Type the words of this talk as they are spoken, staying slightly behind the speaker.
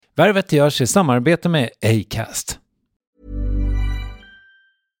Värvet görs i samarbete med Acast.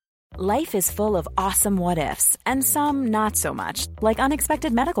 Life is full of awesome what-ifs, and some not so much, like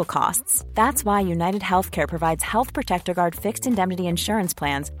unexpected medical costs. That's why United Healthcare provides Health Protector Guard fixed indemnity insurance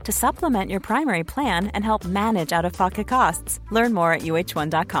plans to supplement your primary plan and help manage out-of-pocket costs. Learn more at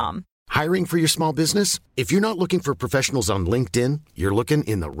uh1.com. Hiring for your small business? If you're not looking for professionals on LinkedIn, you're looking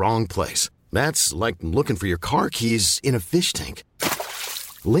in the wrong place. That's like looking for your car keys in a fish tank.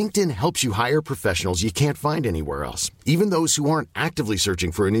 LinkedIn helps you hire professionals you can't find anywhere else, even those who aren't actively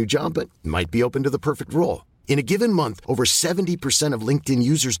searching for a new job but might be open to the perfect role. In a given month, over 70% of LinkedIn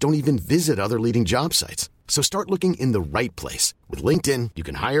users don't even visit other leading job sites. So start looking in the right place. With LinkedIn, you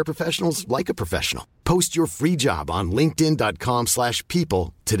can hire professionals like a professional. Post your free job on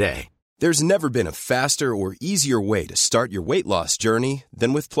linkedin.com/people today. There's never been a faster or easier way to start your weight loss journey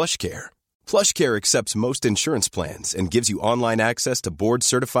than with PlushCare. PlushCare accepts most insurance plans and gives you online access to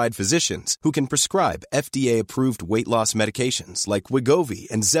board-certified physicians who can prescribe FDA-approved weight loss medications like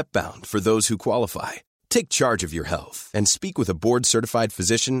Wegovy and Zepbound for those who qualify. Take charge of your health and speak with a board-certified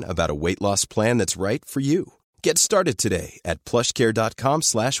physician about a weight loss plan that's right for you. Get started today at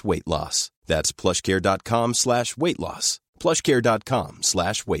plushcare.com/weightloss. That's plushcare.com/weightloss.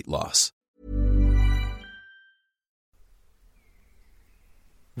 plushcare.com/weightloss.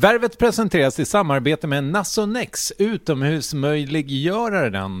 Värvet presenteras i samarbete med Nasonex,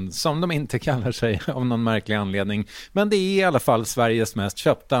 utomhusmöjliggöraren, som de inte kallar sig av någon märklig anledning. Men det är i alla fall Sveriges mest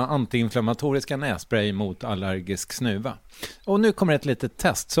köpta antiinflammatoriska nässpray mot allergisk snuva. Och nu kommer ett litet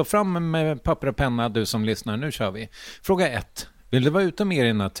test, så fram med papper och penna du som lyssnar, nu kör vi. Fråga 1. Vill du vara ute mer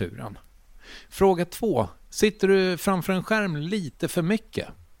i naturen? Fråga 2. Sitter du framför en skärm lite för mycket?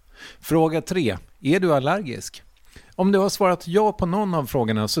 Fråga 3. Är du allergisk? Om du har svarat ja på någon av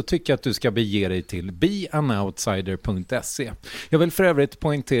frågorna så tycker jag att du ska bege dig till beanoutsider.se. Jag vill för övrigt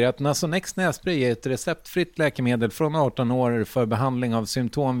poängtera att Nasonex nässpray är ett receptfritt läkemedel från 18 år för behandling av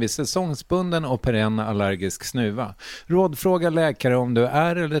symptom vid säsongsbunden och perenn allergisk snuva. Rådfråga läkare om du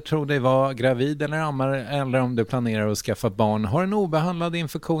är eller tror dig vara gravid eller ammar, eller om du planerar att skaffa barn, har en obehandlad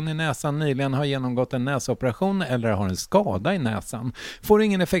infektion i näsan, nyligen har genomgått en näsoperation eller har en skada i näsan. Får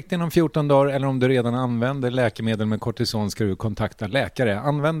ingen effekt inom 14 dagar eller om du redan använder läkemedel med kortison ska du kontakta läkare.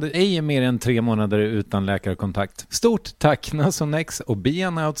 Använd ej mer än 3 månader utan läkarkontakt. Stort tack Nasonex och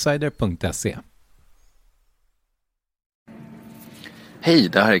beanoutsider.se. Hej,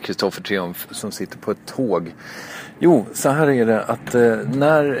 det här är Kristoffer Triumf som sitter på ett tåg. Jo, så här är det att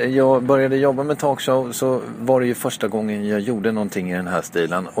när jag började jobba med talkshow så var det ju första gången jag gjorde någonting i den här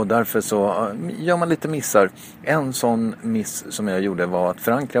stilen. Och därför så gör man lite missar. En sån miss som jag gjorde var att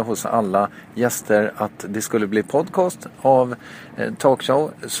förankra hos alla gäster att det skulle bli podcast av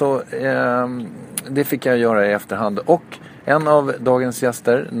talkshow. Så det fick jag göra i efterhand. Och en av dagens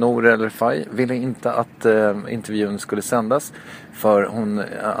gäster, Nour El Refai, ville inte att intervjun skulle sändas. För hon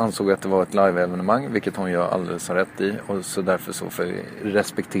ansåg att det var ett live-evenemang, vilket hon gör alldeles rätt i. Och så därför så får vi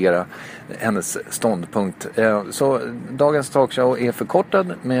respektera hennes ståndpunkt. Så dagens talkshow är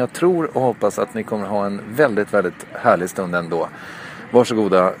förkortad, men jag tror och hoppas att ni kommer ha en väldigt, väldigt härlig stund ändå.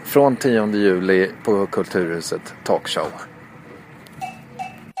 Varsågoda, från 10 juli på Kulturhuset Talkshow.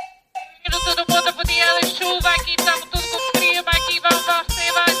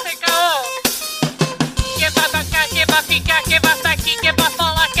 Que vai aqui, que vai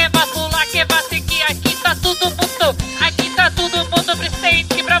falar, que vai pular, que vai seguir. Aqui tá todo mundo, aqui tá todo mundo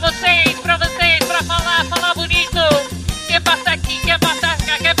presente pra vocês, pra falar bonito. Que passa aqui, que vai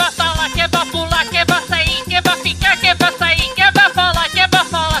tacar, que vai falar, que vai pular, que vai sair, que vai ficar, que vai sair, que vai falar, que vai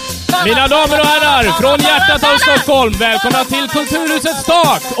falar. Mina damer och herrar, från hjärtat av Stockholm, välkomna till Kulturhusets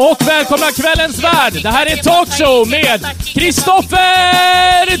tak och välkomna kvällens värd. Det här är Talkshow med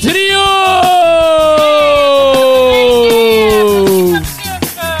Kristoffer Triumf!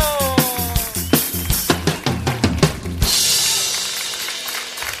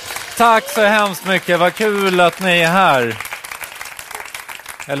 Tack så hemskt mycket, vad kul att ni är här.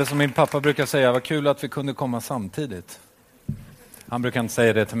 Eller som min pappa brukar säga, vad kul att vi kunde komma samtidigt. Han brukar inte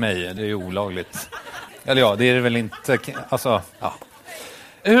säga det till mig, det är olagligt. Eller ja, det är det väl inte. Alltså, ja.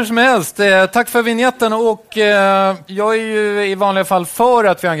 Hur som helst, tack för vignetten. Och jag är ju i vanliga fall för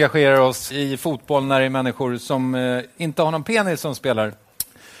att vi engagerar oss i fotboll när det är människor som inte har någon penis som spelar.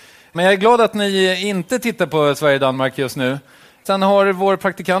 Men jag är glad att ni inte tittar på Sverige-Danmark just nu. Sen har vår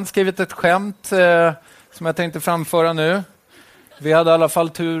praktikant skrivit ett skämt som jag tänkte framföra nu. Vi hade i alla fall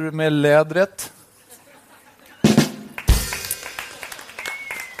tur med lädret.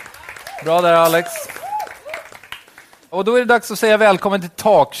 Bra där, Alex. Och då är det dags att säga välkommen till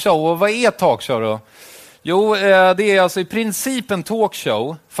Talkshow. Och vad är Talkshow då? Jo, det är alltså i princip en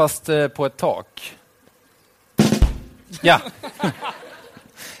talkshow, fast på ett tak. Ja.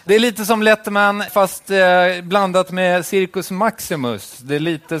 Det är lite som Letterman, fast blandat med Circus Maximus. Det är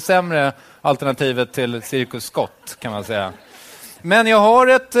lite sämre alternativet till Circus Scott, kan man säga. Men jag har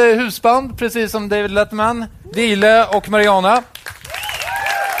ett husband, precis som David Letterman, Dile och Mariana.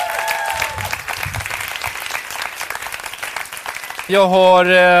 Jag har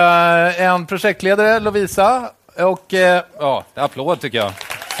en projektledare, Lovisa, och applåd tycker jag.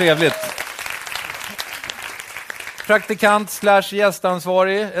 Trevligt. Praktikant /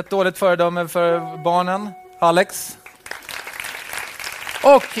 gästansvarig, ett dåligt föredöme för barnen, Alex.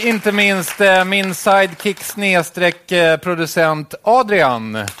 Och inte minst min sidekick / producent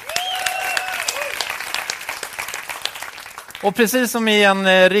Adrian. Och precis som i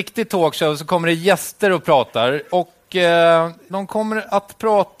en riktig talkshow så kommer det gäster och pratar. Och de kommer att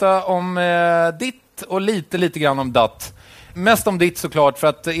prata om ditt och lite grann om datt. Mest om ditt såklart, för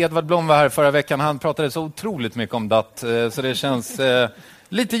att Edvard Blom var här förra veckan. Han pratade så otroligt mycket om datt, så det känns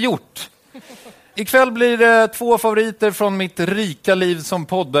lite gjort. Ikväll blir det 2 favoriter från mitt rika liv som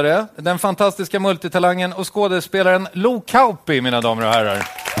poddare. Den fantastiska multitalangen och skådespelaren Lo Kauppi, mina damer och herrar.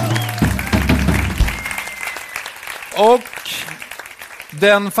 Och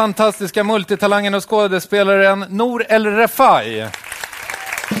den fantastiska multitalangen och skådespelaren Nour El Refai.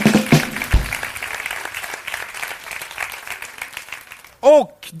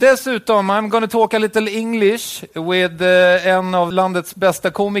 Och dessutom, I'm gonna talk a little English with en av landets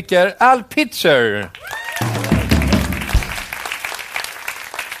bästa komiker, Al Pitcher.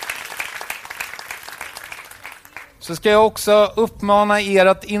 Så ska jag också uppmana er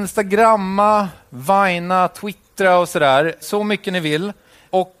att instagramma, vina, twittra och sådär. Så mycket ni vill.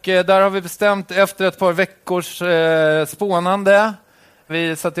 Och där har vi bestämt efter ett par veckors spånande.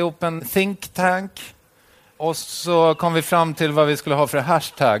 Vi satte ihop en think tank. Och så kom vi fram till vad vi skulle ha för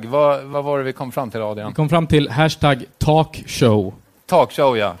hashtag. Vad var det vi kom fram till, Adrian? Vi kom fram till #talkshow.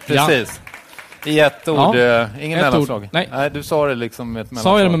 Talkshow, ja. Precis. Ja. I ett ord. Ingen ett mellanslag. Ord. Nej, du sa det liksom med ett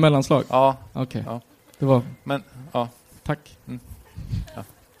mellanslag. Sa jag det med mellanslag? Ja. Okej. Ja. Det var... Men, ja. Tack. Ja.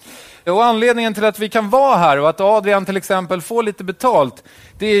 Och anledningen till att vi kan vara här och att Adrian till exempel får lite betalt,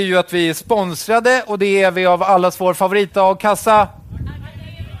 det är ju att vi är sponsrade, och det är vi av allas vår favorit-A-kassa.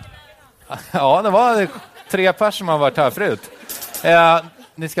 Ja, det var 3 personer som har varit här förut.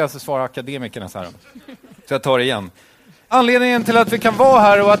 Ni ska alltså svara akademikerna så här. Så jag tar det igen. Anledningen till att vi kan vara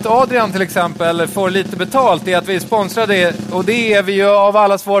här och att Adrian till exempel får lite betalt är att vi är sponsrade, och det är vi ju av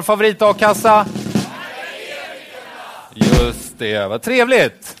allas vår favorit-A-kassa. Just det, vad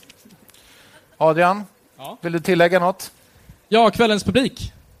trevligt. Adrian, vill du tillägga något? Ja, kvällens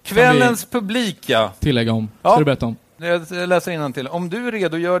publik. Kvällens publik, ja. Tillägga om. Ska du berätta om? Jag läser innantill. Om du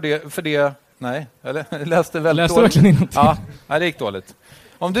redogör det för det... Nej, eller läste väldigt läste dåligt. Verkligen innantill. Ja, nej, det gick dåligt.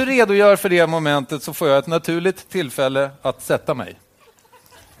 Om du redogör för det momentet så får jag ett naturligt tillfälle att sätta mig.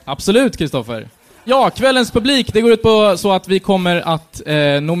 Absolut, Kristoffer. Ja, kvällens publik, det går ut på så att vi kommer att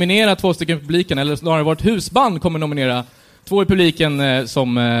nominera 2 stycken publiken, eller snarare vårt husband kommer nominera 2 i publiken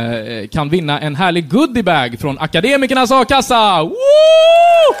som kan vinna en härlig goodiebag från Akademikernas A-kassa. Woo!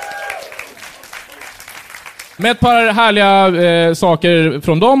 Med ett par härliga saker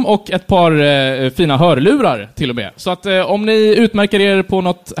från dem och ett par fina hörlurar till och med. Så att om ni utmärker er på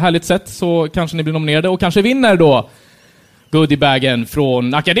något härligt sätt så kanske ni blir nominerade och kanske vinner då goodiebagen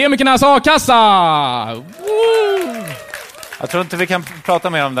från Akademikernas A-kassa. Woo! Jag tror inte vi kan prata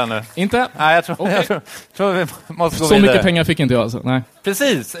mer om den nu. Inte? Nej, jag tror vi måste gå så vidare. mycket pengar fick inte jag alltså. Nej.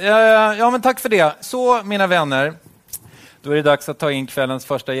 Precis. Ja, men tack för det. Så, mina vänner, då är det dags att ta in kvällens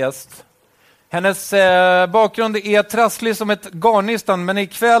första gäst. Hennes bakgrund är trasslig som ett garnistan, men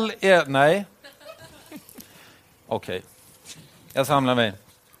ikväll är... Nej. Okej. Jag samlar mig.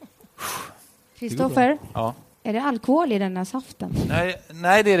 Kristoffer, Ja. är det alkohol i den här saften?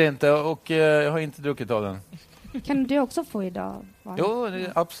 Nej, det är det inte, och jag har inte druckit av den. Kan du också få idag? Jo,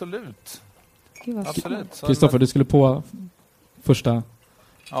 absolut. Gud, vad Absolut. Kristoffer, du skulle på första...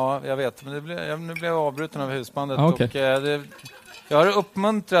 Ja, jag vet. Men nu blev jag avbruten av husbandet. Okay. Och, jag har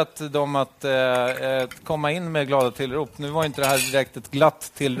uppmuntrat dem att komma in med glada tillrop. Nu var inte det här direkt ett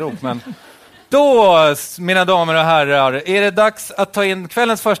glatt tillrop, men... Då, mina damer och herrar, är det dags att ta in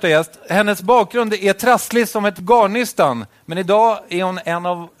kvällens första gäst. Hennes bakgrund är trasslig som ett garnistan, men idag är hon en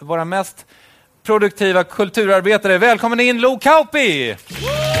av våra mest produktiva kulturarbetare. Välkommen in, Lo Kauppi!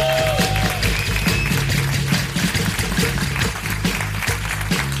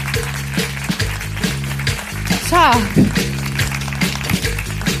 Tja!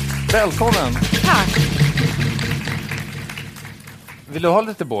 Välkommen! Tack! Vill du ha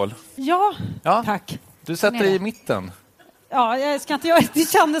lite bål? Ja, Ja. tack. Du sätter dig i mitten. Ja, jag ska inte göra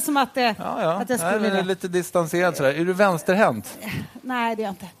det. kändes som att, att jag skulle Nej, det. lite distanserad sådär. Är du vänsterhänt? Nej, det är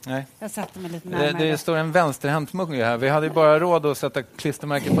jag inte. Nej. Jag sätter mig lite närmare. Det står en vänsterhänt mugg här. Vi hade ju bara råd att sätta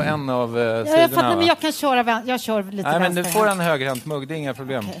klistermärke på en av sidorna. Jag fattar, men jag kan köra jag kör lite Nej, men du får en högerhänt mugg. Det är inga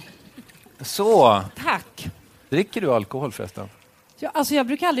problem. Okay. Så. Tack. Dricker du alkohol förresten? Ja, alltså jag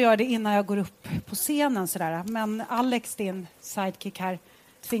brukar aldrig göra det innan jag går upp på scenen. Sådär. Men Alex, din sidekick här,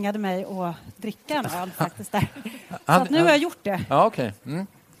 tvingade mig att dricka en öl faktiskt där. Så att nu har jag gjort det. Ja, okej. Mm.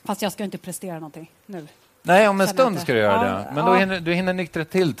 Fast jag ska inte prestera någonting nu. Nej, om en stund ska du göra det. Men då hinner nyktra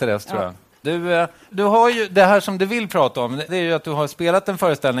till dess, tror jag. Du har ju det här som du vill prata om. Det är ju att du har spelat en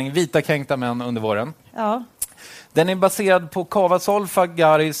föreställning, Vita kränkta män, under våren. Ja. Den är baserad på Kawa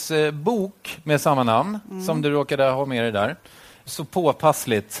Solfagaris bok med samma namn, som du råkade ha med dig där. Så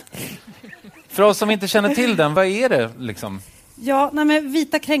påpassligt. För oss som inte känner till den, vad är det liksom? Ja, men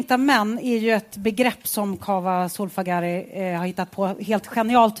vita kränkta män är ju ett begrepp som Kawa Solfagari har hittat på. Helt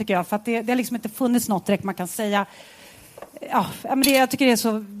genialt tycker jag. För att det har liksom inte funnits något direkt man kan säga. Ja, men jag tycker det är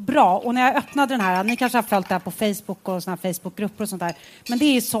så bra. Och när jag öppnade den här, ni kanske har följt det här på Facebook och såna här Facebookgrupper och sånt där. Men det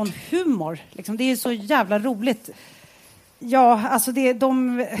är sån humor. Liksom. Det är så jävla roligt. Ja, alltså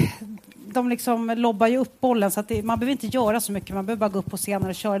de liksom lobbar ju upp bollen. Så att man behöver inte göra så mycket. Man behöver bara gå upp på scenen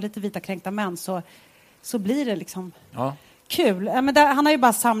och köra lite vita kränkta män. Så blir det liksom... Ja. Kul. Men han har ju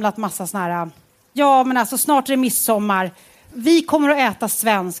bara samlat massa såna här... Ja, men alltså snart är det midsommar. Vi kommer att äta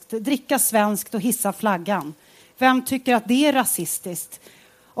svenskt, dricka svenskt och hissa flaggan. Vem tycker att det är rasistiskt?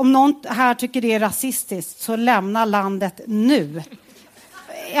 Om någon här tycker det är rasistiskt så lämna landet nu.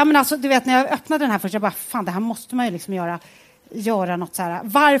 Ja, men alltså, du vet, när jag öppnade den här först, jag bara, fan, det här måste man ju liksom göra något så här.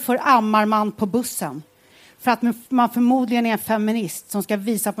 Varför ammar man på bussen? För att man förmodligen är en feminist som ska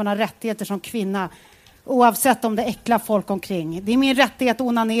visa på några rättigheter som kvinna. Oavsett om det äcklar folk omkring. Det är min rättighet att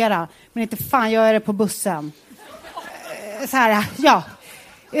onanera. Men inte fan gör jag det på bussen. Så här, ja.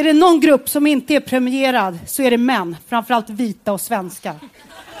 Är det någon grupp som inte är premierad så är det män. Framförallt vita och svenska.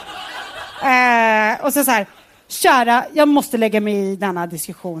 Och så här. Kära, jag måste lägga mig i denna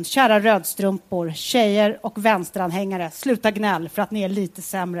diskussion. Kära rödstrumpor, tjejer och vänsteranhängare. Sluta gnäll för att ni är lite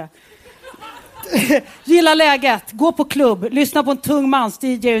sämre. Gilla läget, gå på klubb, lyssna på en tung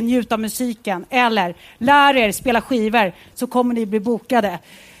mans-DJ och njuta av musiken. Eller lär er spela skivor så kommer ni bli bokade.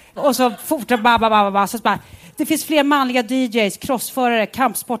 Och så fortsätter så bara. Det finns fler manliga DJs, crossförare,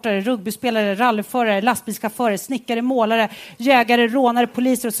 kampsportare, rugbyspelare, rallyförare, lastbilschaufförer, snickare, målare, jägare, rånare,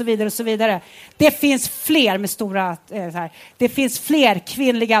 poliser och så vidare och så vidare. Det finns fler med stora så här. Det finns fler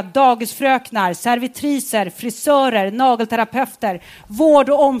kvinnliga dagisfröknar, servitriser, frisörer, nagelterapeuter, vård-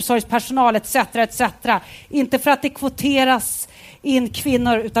 och omsorgspersonal etc. etc. Inte för att det kvoteras in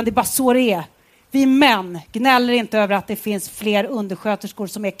kvinnor utan det är bara så det är. Vi män gnäller inte över att det finns fler undersköterskor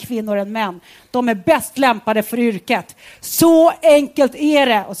som är kvinnor än män. De är bäst lämpade för yrket. Så enkelt är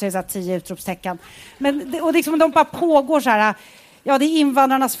det. Och så är det så här 10 utropstecken. Men och liksom, de bara pågår så här. Ja, det är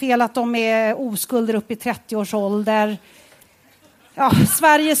invandrarnas fel att de är oskulder upp i 30 års ålder. Ja,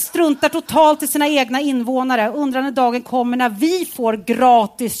 Sverige struntar totalt i sina egna invånare. Undrar när dagen kommer när vi får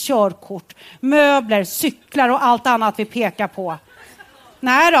gratis körkort, möbler, cyklar och allt annat vi pekar på.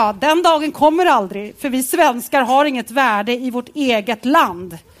 Nej då, den dagen kommer aldrig. För vi svenskar har inget värde i vårt eget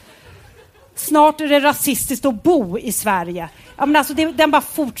land. Snart är det rasistiskt att bo i Sverige. Ja, men alltså, den bara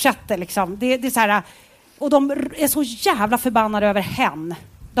fortsätter liksom. Det är så här, och de är så jävla förbannade över hen.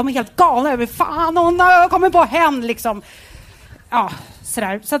 De är helt galna över, fan hon kommer på hen liksom. Ja,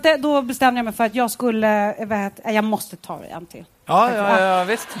 sådär. Så att då bestämde jag mig för att jag skulle, jag måste ta en till. Ja,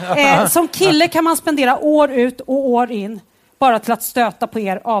 visst. Som kille kan man spendera år ut och år in bara till att stöta på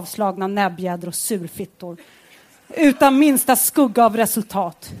er avslagna näbbjädrar och surfittor. Utan minsta skugga av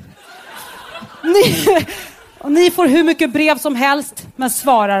resultat. Ni får hur mycket brev som helst, men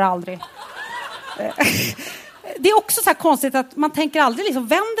svarar aldrig. Det är också så här konstigt att man tänker aldrig, liksom,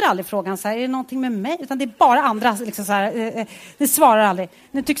 vänder aldrig frågan så här, är det någonting med mig? Utan det är bara andra, liksom så här, det svarar aldrig.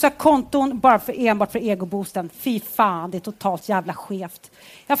 Ni tycks ha konton enbart för egoboosten. Fy fan, det är totalt jävla skevt.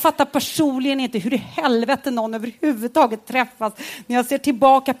 Jag fattar personligen inte hur i helvete någon överhuvudtaget träffas när jag ser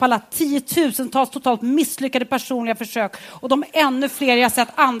tillbaka på alla 10 000-tals totalt misslyckade personliga försök och de ännu fler jag sett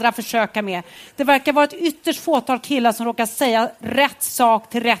andra försöka med. Det verkar vara ett ytterst fåtal killar som råkar säga rätt sak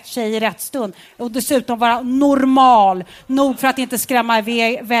till rätt tjej i rätt stund och dessutom vara normal nog för att inte skrämma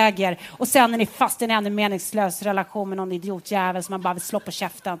iväg er. Och sen är ni fast i en ännu meningslös relation med någon idiotjävel som man bara vill slå på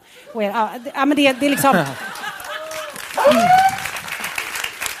käften. Och men det är liksom...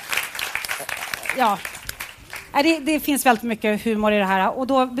 Ja, det finns väldigt mycket humor i det här. Och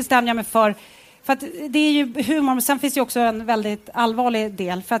då bestämde jag mig för, För att det är ju humor, men sen finns det ju också en väldigt allvarlig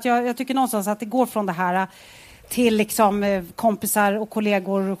del. För att jag tycker någonstans att det går från det här till liksom kompisar och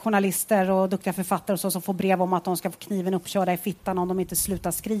kollegor, journalister och duktiga författare och så, som får brev om att de ska få kniven uppkörda i fittan om de inte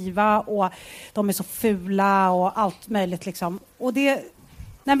slutar skriva, och de är så fula och allt möjligt liksom. Och det,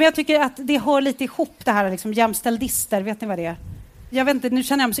 nej, men jag tycker att det hör lite ihop, det här liksom, jämställdister, vet ni vad det är? Jag vet inte, nu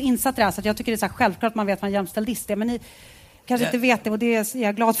känner jag mig så insatt i det här så att jag tycker det är så här självklart att man vet vad en jämställdist är, men ni kanske inte vet det, och det är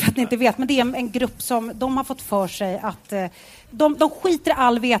jag glad för att ni inte vet, men det är en grupp som de har fått för sig att de skiter i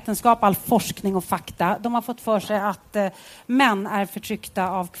all vetenskap, all forskning och fakta. De har fått för sig att män är förtryckta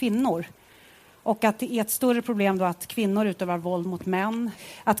av kvinnor. Och att det är ett större problem då att kvinnor utövar våld mot män.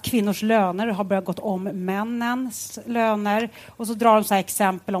 Att kvinnors löner har börjat gått om männens löner. Och så drar de så här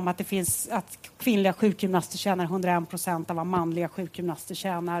exempel om att det finns att kvinnliga sjukgymnaster tjänar 101% av vad manliga sjukgymnaster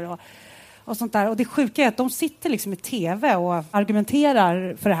tjänar. Och sånt där. Och det sjuka är att de sitter liksom i tv och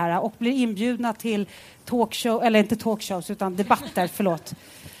argumenterar för det här och blir inbjudna till talkshow, eller inte talkshows utan debatter,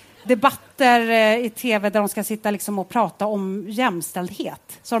 debatter i tv där de ska sitta liksom och prata om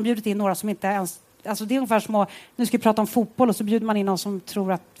jämställdhet. Så har de bjudit in några som inte ens, alltså det är ungefär som att nu ska vi prata om fotboll och så bjuder man in någon som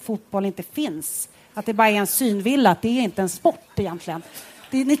tror att fotboll inte finns. Att det bara är en synvilla, att det är inte en sport egentligen.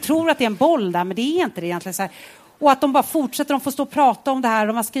 Ni tror att det är en boll där, men det är inte det egentligen så här. Och att de bara fortsätter, de får stå och prata om det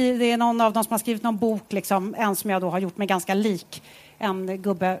här. Det är någon av dem som har skrivit någon bok, liksom, en som jag då har gjort mig ganska lik en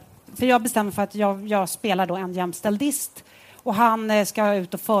gubbe. För jag bestämmer för att jag spelar då en jämställdist. Och han ska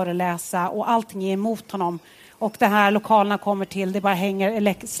ut och föreläsa och allting är emot honom. Och den här lokalerna kommer till, det bara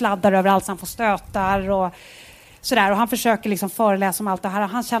hänger sladdar överallt så han får stötar och sådär. Och han försöker liksom föreläsa om allt det här.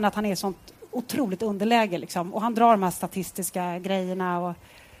 Han känner att han är i sånt otroligt underläge. Liksom. Och han drar de här statistiska grejerna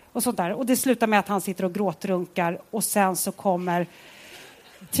och sånt där. Och det slutar med att han sitter och gråtrunkar och sen så kommer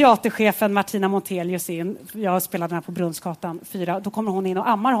teaterchefen Martina Montelius in. Jag spelade den här på Brunnsgatan 4. Då kommer hon in och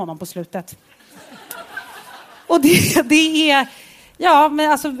ammar honom på slutet. Och det är... Ja,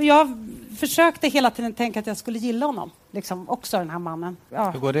 men alltså jag försökte hela tiden tänka att jag skulle gilla honom. Liksom också den här mannen. Ja.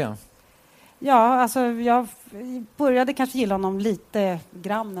 Hur går det? Ja, alltså jag började kanske gilla honom lite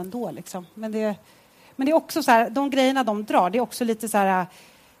grann ändå. Liksom. Men det är också så här, de grejerna de drar, det är också lite så här...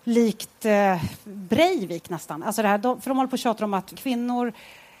 likt Breivik nästan. Alltså det här, för de håller på att tjata om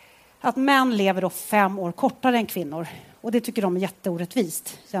att män lever då 5 år kortare än kvinnor. Och det tycker de är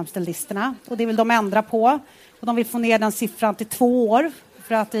jätteorättvist, jämställdisterna. Och det vill de ändra på. Och de vill få ner den siffran till 2 år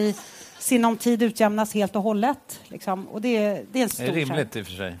för att i sinom tid utjämnas helt och hållet. Liksom. Och det är en stor... Det är rimligt i och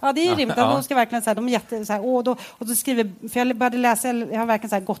för sig. Ja, det är rimligt. Ja. De ska verkligen så här, de är jätte... Så här, och då skriver... För jag började läsa, jag har verkligen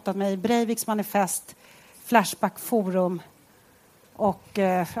så här gottat mig i Breiviks manifest, Flashback Forum och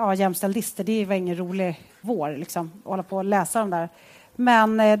jämställdister. Det var ingen rolig vår liksom, att hålla på och läsa dem där.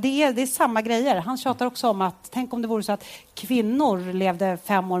 Men det är samma grejer. Han tjatar också om att tänk om det vore så att kvinnor levde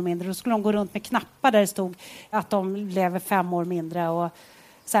 5 år mindre. Då skulle de gå runt med knappar där det stod att de lever 5 år mindre. Och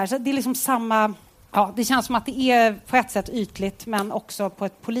så här. Så det är liksom samma... Ja, det känns som att det är på ett sätt ytligt men också på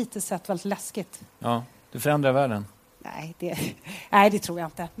ett politiskt sätt väldigt läskigt. Ja, du förändrar världen. Nej, det tror jag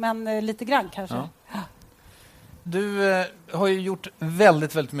inte. Men lite grann kanske. Ja. Du har ju gjort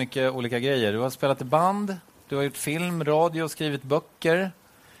väldigt, väldigt mycket olika grejer. Du har spelat i band, du har gjort film, radio, skrivit böcker.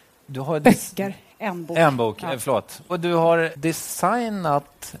 Du har böcker, en bok. En bok, förlåt. Och du har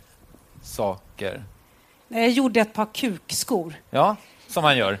designat saker. Jag gjorde ett par kukskor. Ja, som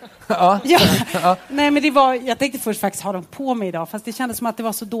man gör. Ja. Nej, men det var, jag tänkte först faktiskt ha dem på mig idag, fast det kändes som att det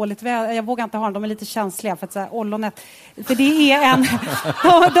var så dåligt väder. Jag vågar inte ha dem, de är lite känsliga för att så här, ollonet. För det är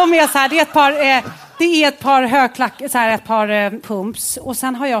de är så här, det är ett par högklack, så här ett par pumps och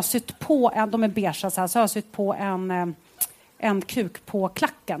sen har jag sytt på de är beige så här, så har jag sytt på en kuk på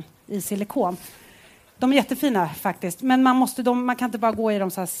klacken i silikon. De är jättefina faktiskt, men man kan inte bara gå i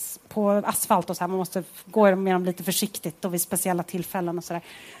dem så här på asfalt och så här. Man måste gå med dem lite försiktigt och vid speciella tillfällen och så där.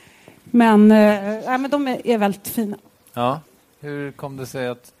 Men de är väldigt fina. Ja, hur kom det sig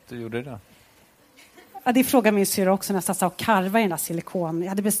att du gjorde det? Ja, det frågade min syra också när jag satt och karvade i den där silikon. Jag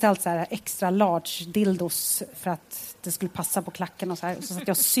hade beställt så här extra large dildos för att det skulle passa på klacken och så här. Och så satt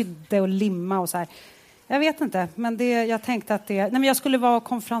jag och sydde och limma och så här. Jag vet inte, men jag tänkte att jag skulle vara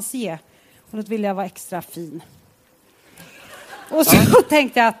konferencier. Och då ville jag vara extra fin. Och så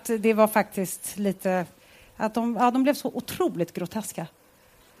tänkte jag att det var faktiskt lite... Att de blev så otroligt groteska.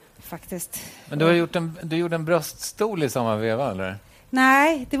 Faktiskt. Men du gjorde en bröststol i samma veva, eller?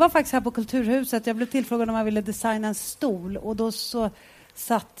 Nej, det var faktiskt här på Kulturhuset. Jag blev tillfrågad om jag ville designa en stol. Och då så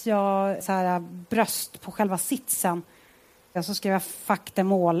satt jag så här bröst på själva sitsen. Och så skrev jag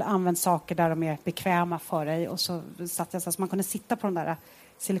faktamål, använd saker där de är bekväma för dig. Och så satt jag så att man kunde sitta på de där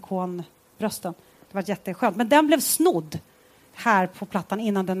silikonbrösten. Det var jätteskönt. Men den blev snodd här på plattan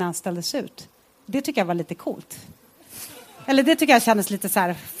innan den ens ställdes ut. Det tycker jag var lite coolt. Eller det tycker jag kändes lite så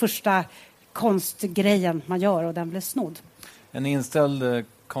här första konstgrejen man gör och den blev snodd. En inställd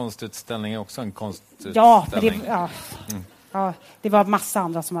konstutställning är också en konstutställning. Ja, ja, det var massa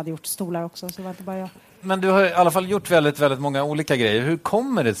andra som hade gjort stolar också, så det var inte bara jag. Men du har i alla fall gjort väldigt, väldigt många olika grejer. Hur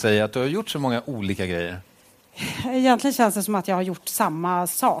kommer det sig att du har gjort så många olika grejer? Egentligen känns det som att jag har gjort samma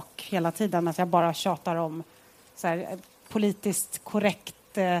sak hela tiden. Att jag bara tjatar om så här, politiskt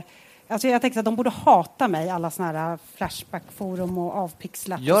korrekt. Alltså jag tänkte att de borde hata mig, alla såna här Flashback-forum och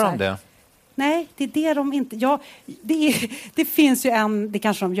avpixlat. Gör de det? Nej, det är det de inte... Ja, det finns ju en... Det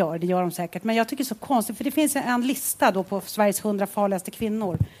kanske de gör, det gör de säkert. Men jag tycker det är så konstigt, för det finns en lista då på Sveriges 100 farligaste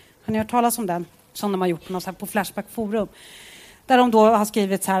kvinnor. Har ni hört talas om den? Som de har gjort på Flashback-forum. Där de då har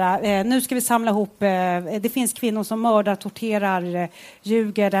skrivit så här, nu ska vi samla ihop, det finns kvinnor som mördar, torterar,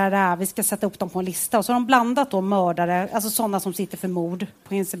 ljuger, vi ska sätta upp dem på en lista. Och så har de blandat då mördare, alltså sådana som sitter för mord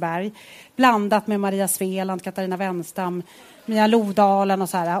på Hinseberg, blandat med Maria Sveland, Katarina Wenstam, Mia Lodalen och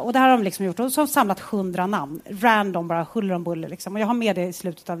så här. Och det här har de liksom gjort, och så har de samlat 100 namn, random, bara huller om buller liksom. Och jag har med det i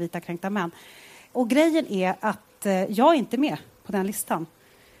slutet av Vita kränkta män. Och grejen är att jag är inte med på den listan.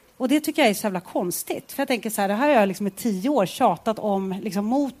 Och det tycker jag är så jävla konstigt. För jag tänker så här, det här har jag liksom i 10 år tjatat om liksom,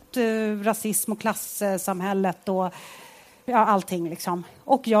 mot rasism och klassamhället och allting liksom.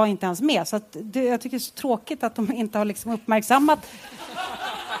 Och jag är inte ens med. Så att jag tycker det är så tråkigt att de inte har liksom uppmärksammat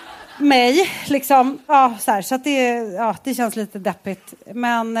mig. Liksom. Ja, så här, så att det känns lite deppigt.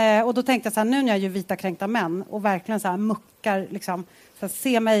 Men, och då tänkte jag så här, nu när jag gör Vita kränkta män och verkligen så här muckar, liksom, så här,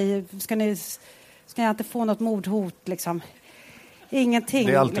 se mig, ska jag inte få något mordhot liksom. Ingenting.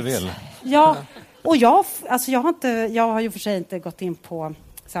 Det är allt du vill. Ja, och jag har ju för sig inte gått in på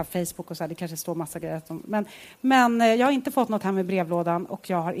så här, Facebook och så här, det kanske står massa grejer. Men jag har inte fått något hem i brevlådan och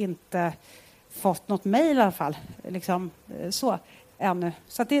jag har inte fått något mejl i alla fall. Liksom, så, ännu.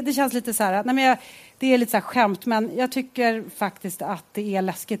 Så att det känns lite så här, det är lite så här skämt, men jag tycker faktiskt att det är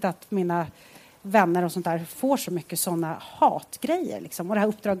läskigt att mina vänner och sånt där får så mycket såna hatgrejer. Liksom. Och det här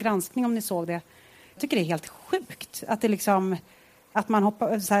Uppdrag granskning, om ni såg det. Jag tycker det är helt sjukt att det liksom... Att man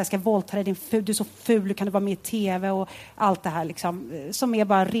hoppar, så här, ska våldta dig, du är så ful, du kan du vara med i tv och allt det här liksom, som är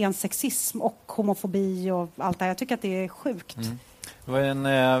bara ren sexism och homofobi och allt det här. Jag tycker att det är sjukt. Mm. Det var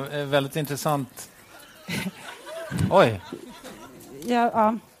en väldigt intressant... Oj!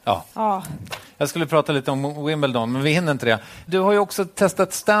 Ja. Jag skulle prata lite om Wimbledon, men vi hinner inte det. Du har ju också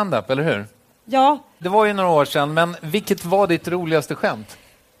testat stand-up, eller hur? Ja. Det var ju några år sedan, men vilket var ditt roligaste skämt?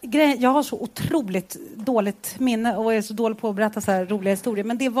 Jag har så otroligt dåligt minne och är så dålig på att berätta så här roliga historier.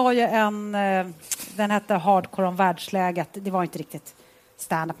 Men det var ju den hette Hardcore om världsläget. Det var inte riktigt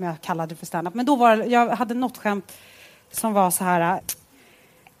stand-up, men jag kallade det för stand-up. Men då jag hade något skämt som var så här...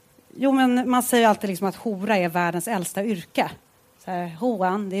 Jo, men man säger alltid liksom att hora är världens äldsta yrke. Så här,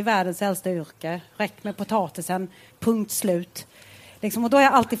 horan, det är världens äldsta yrke. Räck med potatisen, punkt slut. Liksom, och då har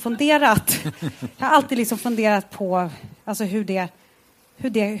jag alltid funderat på alltså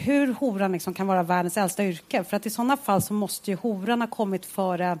hur horan liksom kan vara världens äldsta yrke. För att i sådana fall så måste ju horan ha kommit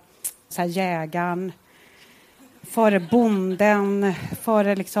före så här, jägaren, före bonden,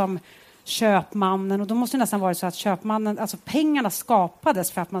 före liksom köpmannen. Och då måste det nästan vara så att köpmannen, alltså pengarna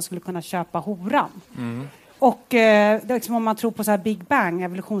skapades för att man skulle kunna köpa horan. Mm. Och liksom, om man tror på så här Big Bang,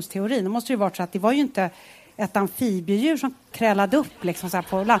 evolutionsteorin, då måste det ju vara så att det var ju inte ett amfibiedjur som krälade upp liksom så här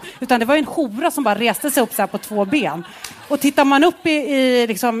på land, utan det var ju en hora som bara reste sig upp så här på 2 ben. Och tittar man upp i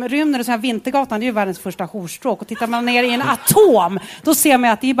liksom rymden och så här Vintergatan, det är ju världens första horstråk, och tittar man ner i en atom, då ser man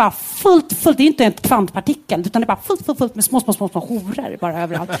att det är bara fullt, det är inte en kvantpartikel, utan det är bara fullt med små horor bara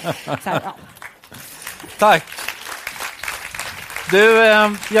överallt. Så här, ja. Tack. Du,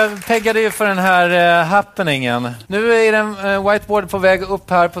 jag peggade ju för den här happeningen. Nu är en whiteboard på väg upp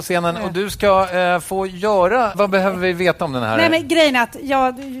här på scenen och du ska få göra... Vad behöver vi veta om den här? Nej, men grejen är att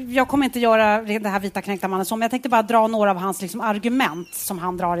jag kommer inte göra det här Vita kränkta mannen som. Jag tänkte bara dra några av hans liksom, argument som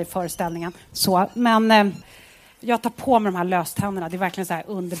han drar i föreställningen. Så, men jag tar på mig de här löständerna. Det är verkligen så här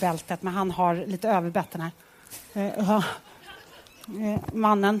under bältet, men han har lite överbett den här.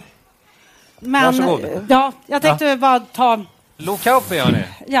 Mannen. Men, varsågod. Ja, jag tänkte bara ta... Lookout på gör ni.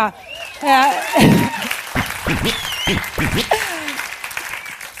 Ja.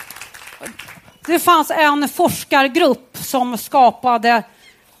 Det fanns en forskargrupp som skapade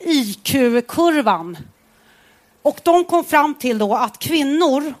IQ-kurvan. Och de kom fram till då att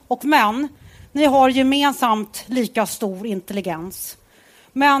kvinnor och män, ni har gemensamt lika stor intelligens.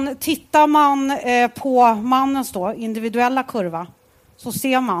 Men tittar man på mannens då, individuella kurva, så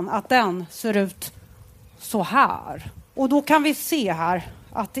ser man att den ser ut så här. Och då kan vi se här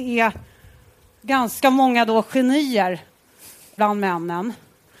att det är ganska många då genier bland männen.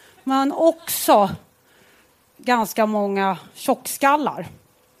 Men också ganska många tjockskallar.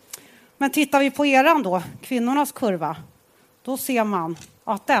 Men tittar vi på eran då, kvinnornas kurva, då ser man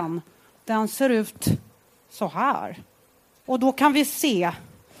att den ser ut så här. Och då kan vi se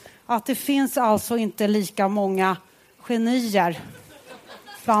att det finns alltså inte lika många genier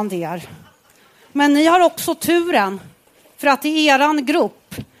bland er. Men ni har också turen, för att i eran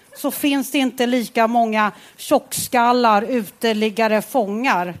grupp så finns det inte lika många tjockskallar, uteliggare,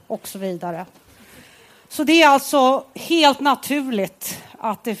 fångar och så vidare. Så det är alltså helt naturligt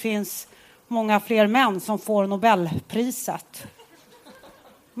att det finns många fler män som får Nobelpriset.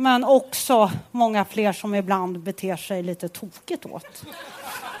 Men också många fler som ibland beter sig lite tokigt åt.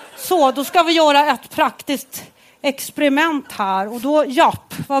 Så, då ska vi göra ett praktiskt experiment här. Och då,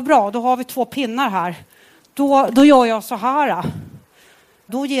 vad bra, då har vi 2 pinnar här. Då gör jag så här.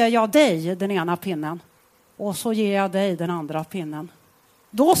 Då ger jag dig den ena pinnen. Och så ger jag dig den andra pinnen.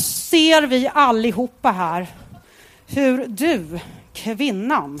 Då ser vi allihopa här hur du,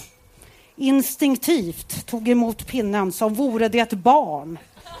 kvinnan, instinktivt tog emot pinnen som vore det ett barn.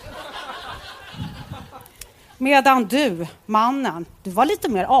 Medan du, mannen, du var lite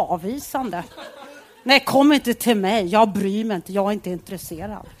mer avvisande. Nej, kom inte till mig. Jag bryr mig inte. Jag är inte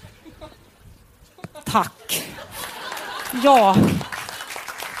intresserad. Tack. Ja.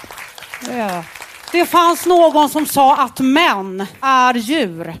 Det fanns någon som sa att män är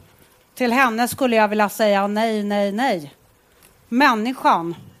djur. Till henne skulle jag vilja säga nej, nej, nej.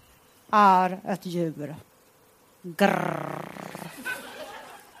 Människan är ett djur. Grrr.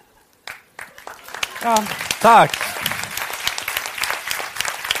 Ja. Tack!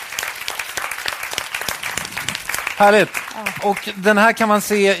 Härligt. Ja. Och den här kan man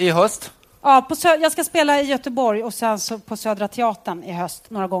se i höst? Ja, jag ska spela i Göteborg och sen så på Södra Teatern i höst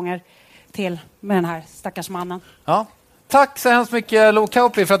några gånger till med den här stackars mannen. Ja. Tack så hemskt mycket, Lo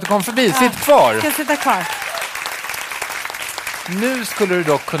Kauppi, för att du kom förbi. Sitt kvar. Jag ska sitta kvar. Nu skulle du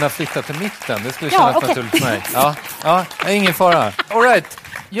dock kunna flytta till mitten. Det skulle kännas naturligt för mig. Ja, ingen fara. All right.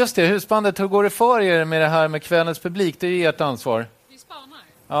 Just det, husbandet, hur går det för er med det här med kvällens publik? Det är ju ert ansvar. Vi spanar.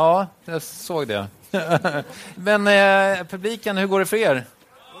 Ja, jag såg det. Men publiken, hur går det för er?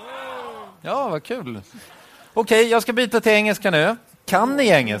 Ja, vad kul. Okej, jag ska byta till engelska nu. Kan ni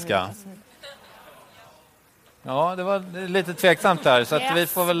engelska? Ja, det var lite tveksamt där. Så att vi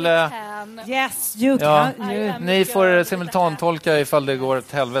får väl... Yes, you can. Ni får simultantolka ifall det går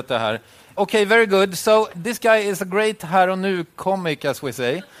åt helvete här. Okay, very good. So this guy is a great här och nu comic, as we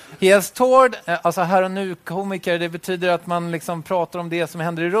say. He has toured, alltså här och nu komiker, det betyder att man liksom pratar om det som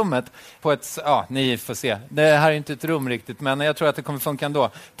händer i rummet på ett, ni får se. Det här är inte ett rum riktigt, men jag tror att det kommer funka ändå.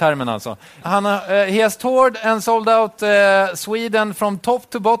 Termen alltså. He has toured and sold out Sweden from top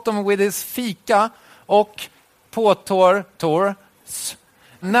to bottom with his fika och på tour.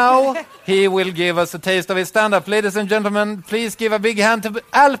 Now he will give us a taste of his stand-up. Ladies and gentlemen, please give a big hand to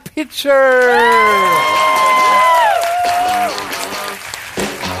Al Pitcher.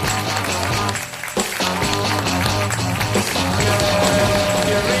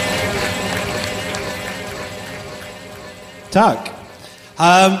 Tack.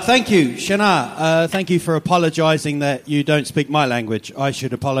 Thank you, Shana. Thank you for apologizing that you don't speak my language. I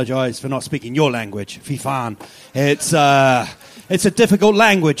should apologize for not speaking your language. Fy fan. It's a difficult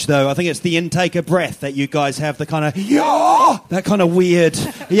language, though. I think it's the intake of breath that you guys have, the kind of, that kind of weird,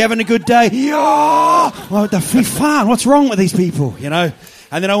 are you having a good day? Well, fy fan, what's wrong with these people, you know?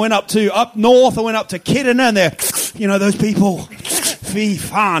 And then I went up north, I went up to Kiruna, and they're, you know, those people... Fy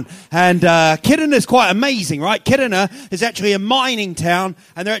fan. And Kiruna is quite amazing, right? Kiruna is actually a mining town,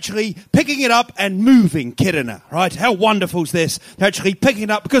 and they're actually picking it up and moving Kiruna, right? How wonderful is this? They're actually picking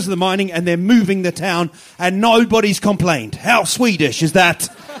it up because of the mining, and they're moving the town, and nobody's complained. How Swedish is that?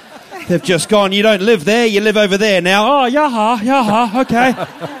 They've just gone, you don't live there, you live over there now. Oh, jaha, okay.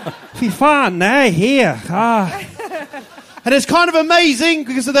 Fy fan, nej, here. And it's kind of amazing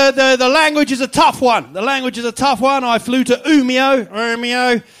because the language is a tough one. The language is a tough one. I flew to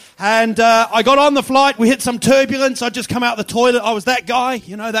Umeå, and I got on the flight. We hit some turbulence. I'd just come out of the toilet. I was that guy,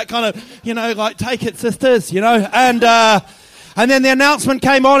 you know, that kind of, you know, like, take it, sisters, you know. And then the announcement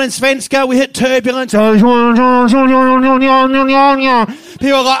came on in Svenska. We hit turbulence. People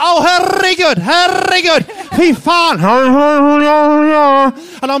were like, oh, herregud, fy fan.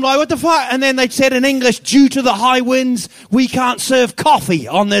 And I'm like, what the fuck? And then they said in English, due to the high winds, we can't serve coffee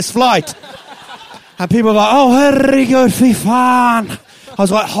on this flight. And people were like, oh, herregud, fy fan. I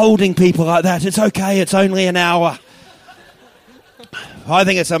was like holding people like that. It's okay, it's only an hour. I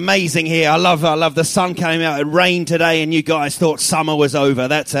think it's amazing here. I love the sun came out. It rained today, and you guys thought summer was over.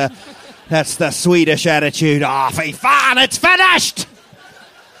 That's the Swedish attitude. Fy fan, it's finished.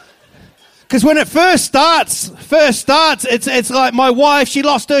 Because when it first starts, it's like my wife, she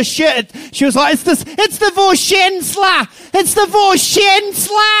lost her shit. She was like, it's the Vorshensla! It's the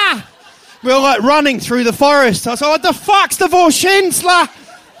Vorshensla! We were like running through the forest. I was like, what the fuck's the Vorshensla?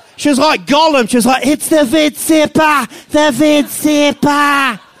 She was like Gollum. She was like, it's the Vidsipper! The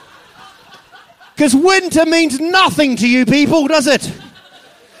Vidsipper! Because winter means nothing to you people, does it?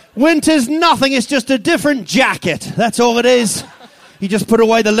 Winter's nothing, it's just a different jacket. That's all it is. You just put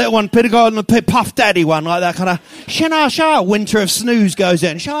away the little one, put it on the Puff Daddy one, like that kind of shana. Winter of snooze goes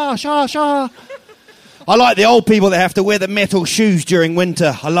in. Sha. I like the old people that have to wear the metal shoes during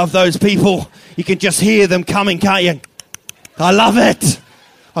winter. I love those people. You can just hear them coming, can't you? I love it.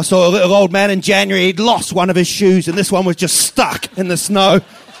 I saw a little old man in January. He'd lost one of his shoes, and this one was just stuck in the snow.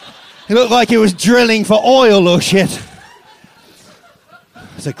 It looked like he was drilling for oil or shit.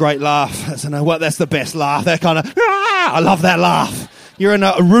 It's a great laugh. That's the best laugh. That kind of, I love that laugh. You're in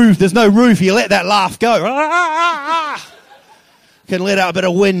a roof. There's no roof. You let that laugh go. Can let out a bit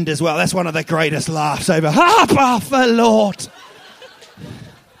of wind as well. That's one of the greatest laughs over. Lord.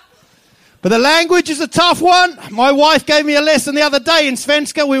 But the language is a tough one. My wife gave me a lesson the other day in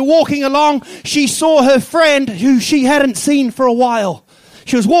Svenska. We were walking along. She saw her friend who she hadn't seen for a while.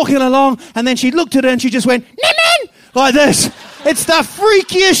 She was walking along, and then she looked at her and she just went, Nimen! Like this. It's the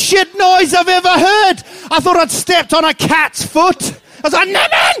freakiest shit noise I've ever heard. I thought I'd stepped on a cat's foot. I was like,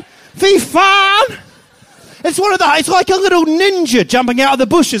 Nimen! Fy fan! It's like a little ninja jumping out of the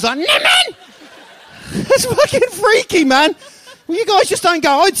bushes. Like, Nimen! It's fucking freaky, man. Well, you guys just don't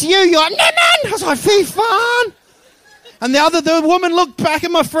go, oh, it's you. You're like, Nimen! I was like, fy fan! And the woman looked back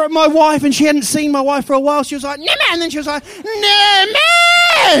at my wife, and she hadn't seen my wife for a while. She was like, Nimen! And then she was like,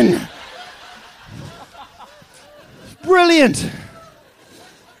 Nimen! Brilliant.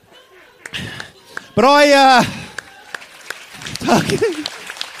 But I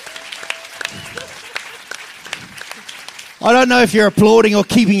don't know if you're applauding or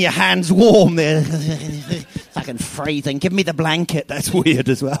keeping your hands warm there. Fucking freezing. Give me the blanket. That's weird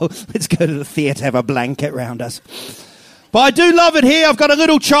as well. Let's go to the theatre, have a blanket round us. But I do love it here. I've got a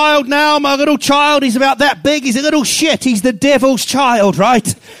little child now. My little child, he's about that big. He's a little shit. He's the devil's child,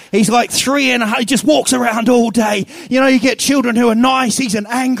 right? He's like 3 and he just walks around all day. You know, you get children who are nice. He's an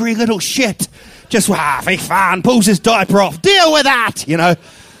angry little shit. Just, fun, pulls his diaper off. Deal with that, you know.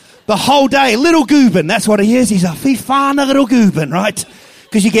 The whole day, little goobin. That's what he is. He's a fifana little goobin, right?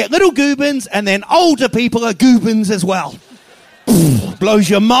 Because you get little goobins and then older people are goobins as well. Blows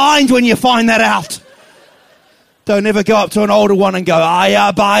your mind when you find that out. Don't ever go up to an older one and go,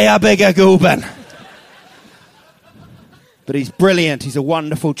 buy a bigger goobin. But he's brilliant. He's a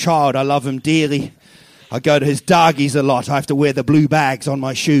wonderful child. I love him dearly. I go to his doggies a lot. I have to wear the blue bags on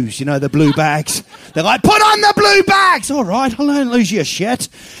my shoes. You know, the blue bags. They're like, put on the blue bags. All right, I don't lose your shit.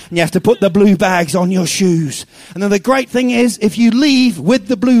 And you have to put the blue bags on your shoes. And then the great thing is, if you leave with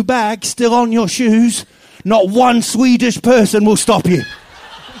the blue bag still on your shoes, not one Swedish person will stop you.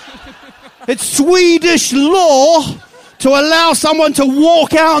 It's Swedish law to allow someone to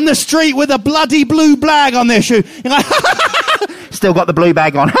walk out on the street with a bloody blue bag on their shoe. You're like, still got the blue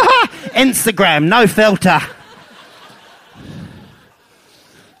bag on. Instagram, no filter.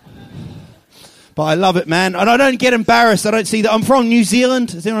 But I love it, man. And I don't get embarrassed. I don't see that. I'm from New Zealand.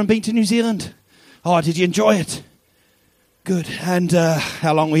 Has anyone been to New Zealand? Oh, did you enjoy it? Good. And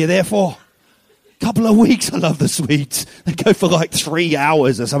how long were you there for? Couple of weeks. I love the Swedes. They go for like 3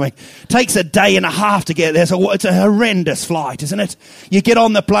 hours or something. Takes a day and a half to get there. So it's a horrendous flight, isn't it? You get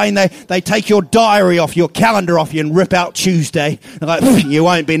on the plane, they take your diary off, your calendar off you and rip out Tuesday. They're like, you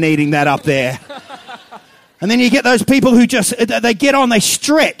won't be needing that up there. And then you get those people who just, they get on, they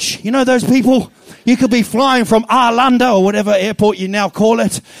stretch. You know those people? You could be flying from Arlanda or whatever airport you now call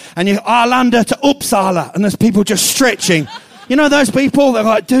it, and you're Arlanda to Uppsala, and there's people just stretching. You know those people? They're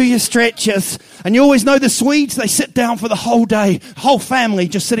like, do your stretches. And you always know the Swedes, they sit down for the whole day. Whole family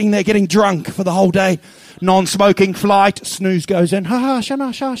just sitting there getting drunk for the whole day. Non-smoking flight. Snooze goes in. Ha.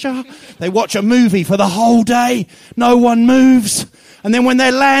 They watch a movie for the whole day. No one moves. And then when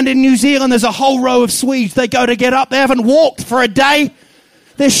they land in New Zealand, there's a whole row of Swedes. They go to get up. They haven't walked for a day.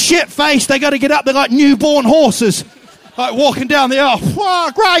 They're shit-faced. They got to get up. They're like newborn horses. Like walking down the aisle.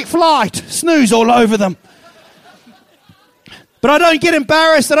 Wow, great flight. Snooze all over them. But I don't get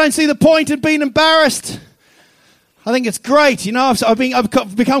embarrassed. I don't see the point in being embarrassed. I think it's great. You know,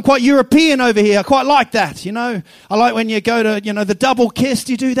 I've become quite European over here. I quite like that, you know. I like when you go to, you know, the double kiss.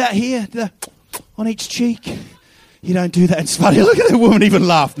 Do you do that here? On each cheek? You don't do that. It's funny. Look at the woman even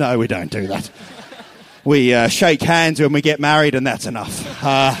laugh. No, we don't do that. We shake hands when we get married and that's enough.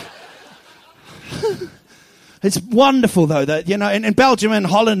 It's wonderful, though, that, you know, in Belgium and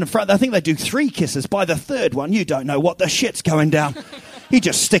Holland and France, I think they do 3 kisses. By the third one, you don't know what the shit's going down. You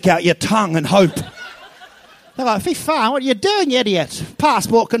just stick out your tongue and hope. They're like, fy fan, what are you doing, you idiot?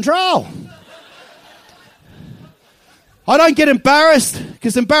 Passport control. I don't get embarrassed,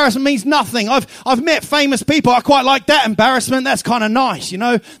 because embarrassment means nothing. I've met famous people. I quite like that embarrassment. That's kind of nice, you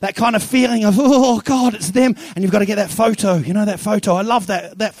know, that kind of feeling of, oh, God, it's them. And you've got to get that photo, you know, that photo. I love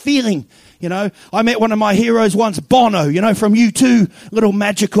that feeling, you know. I met one of my heroes once, Bono, you know, from U2, little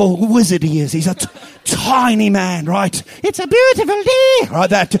magical wizard he is. He's a tiny man, right? It's a beautiful day, right?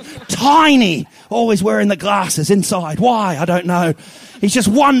 That tiny, always wearing the glasses inside. Why? I don't know. He's just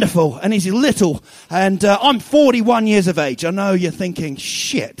wonderful, and he's little, and I'm 41 years of age. I know you're thinking,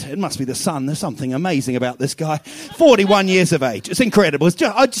 shit, it must be the sun. There's something amazing about this guy. 41 years of age. It's incredible. It's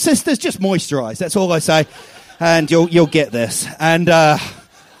just moisturise. That's all I say, and you'll get this. And a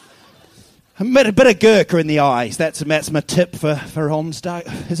bit of Gurkha in the eyes. That's my tip for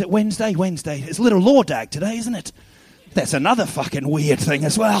Onsdag. Is it Wednesday? Wednesday. It's Little Lordag today, isn't it? That's another fucking weird thing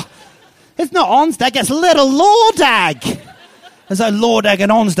as well. It's not Onsdag, it's Little Lordag. As though Lordag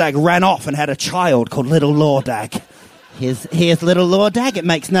and Onsdag ran off and had a child called Little Lordag. Here's Little Lordag. It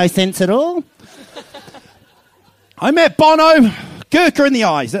makes no sense at all. I met Bono. Gurkha in the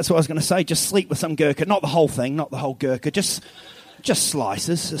eyes. That's what I was going to say. Just sleep with some Gurkha. Not the whole thing. Not the whole Gurkha. Just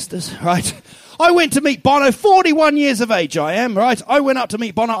slices, sisters. Right? I went to meet Bono. 41 years of age I am. Right? I went up to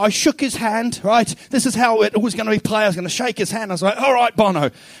meet Bono. I shook his hand. Right? This is how it was going to be played. I was going to shake his hand. I was like, all right, Bono.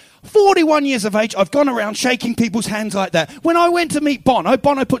 41 years of age, I've gone around shaking people's hands like that. When I went to meet Bono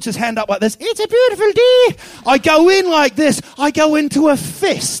puts his hand up like this. It's a beautiful day. I go in like this. I go into a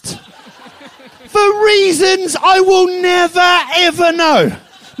fist. For reasons I will never, ever know.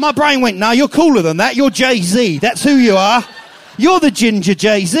 My brain went, no, you're cooler than that. You're Jay-Z. That's who you are. You're the ginger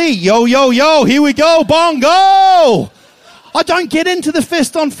Jay-Z. Yo, yo, yo. Here we go. Bongo. I don't get into the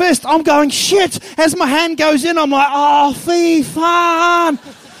fist on fist. I'm going, shit. As my hand goes in, I'm like, oh, fee fan.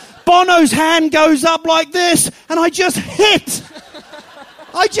 Bono's hand goes up like this, and I just hit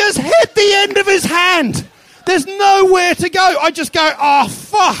the end of his hand. There's nowhere to go. I just go, oh,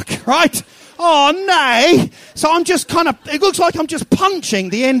 fuck, right? Oh, nay. So I'm just it looks like I'm just punching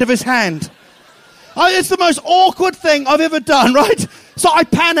the end of his hand. It's the most awkward thing I've ever done, right? So I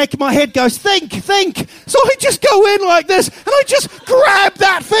panic, my head goes, think. So I just go in like this, and I just grab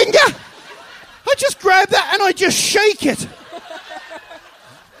that finger. I just grab that, and I just shake it.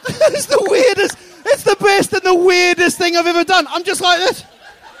 It's the weirdest, it's the best and the weirdest thing I've ever done. I'm just like this.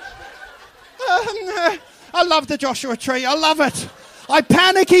 I love the Joshua Tree. I love it. I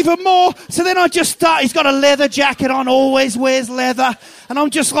panic even more. So then I just start. He's got a leather jacket on, always wears leather. And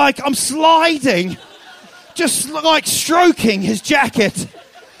I'm just like, I'm sliding. Just like stroking his jacket.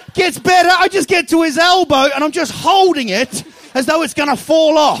 Gets better. I just get to his elbow and I'm just holding it as though it's going to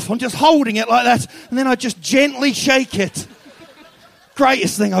fall off. I'm just holding it like that. And then I just gently shake it.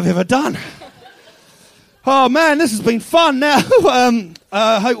 Greatest thing I've ever done. Oh man, this has been fun. Now, I'm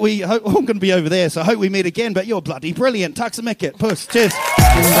going to be over there, so I hope we meet again. But you're bloody brilliant. Tack så mycket. Puss. Cheers.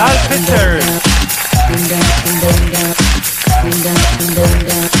 Al Pitcher.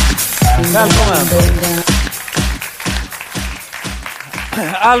 Välkommen.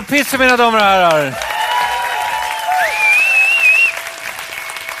 Al Pitcher, mina damer och herrar.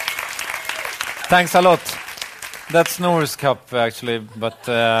 Thanks a lot. That's Nor's cup, actually, but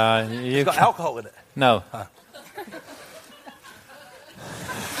you got alcohol in it? No.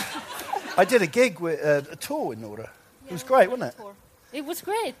 I did a gig with a tour with Nora. It was great, wasn't it? It was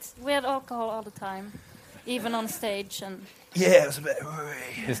great. We had alcohol all the time, even on stage. And yeah, it was a bit.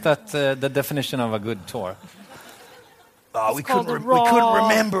 Is that the definition of a good tour? Oh, we couldn't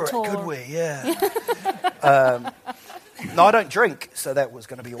remember tour. It, could we? Yeah. No, I don't drink, so that was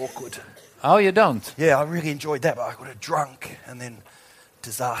going to be awkward. Oh, you don't? Yeah, I really enjoyed that, but I would have drunk and then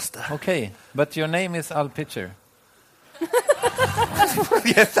disaster. Okay, but your name is Al Pitcher.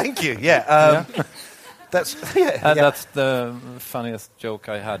 Yeah, thank you. Yeah, that's that's the funniest joke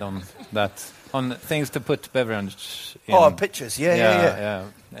I had on that. On things to put beverage in. Oh, pictures. Yeah.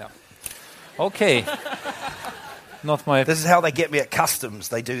 Okay. Not my. This is how they get me at customs.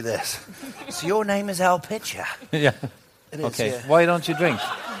 They do this. So your name is Al Pitcher. Yeah. It is, okay. Yeah. Why don't you drink?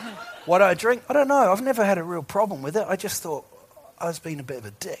 Why don't I drink? I don't know. I've never had a real problem with it. I just thought I was being a bit of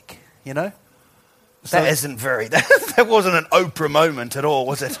a dick, you know? So that isn't very... That wasn't an Oprah moment at all,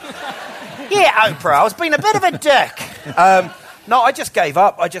 was it? Yeah, Oprah, I was being a bit of a dick. No, I just gave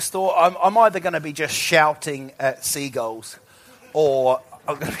up. I just thought I'm either going to be just shouting at seagulls or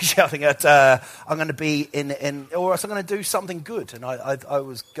I'm going to be shouting at... I'm going to be in... Or else I'm going to do something good. And I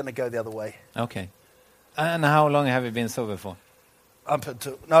was going to go the other way. Okay. And how long have you been sober for?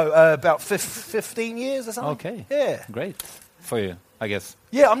 About 15 years or something. Okay. Yeah. Great for you, I guess.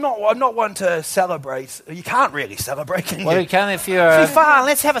 Yeah, I'm not one to celebrate. You can't really celebrate, can Well, you? you can if you're... Fine,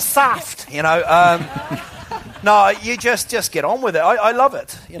 let's have a saft, you know. No, you just get on with it. I love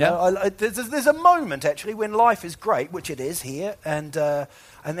it. You know, there's a moment actually when life is great, which it is here, and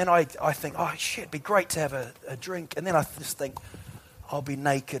then I think, oh shit, it'd be great to have a drink, and then I just think, I'll be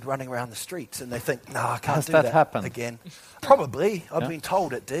naked running around the streets, and they think, no, I can't do that happen? again. Probably, I've been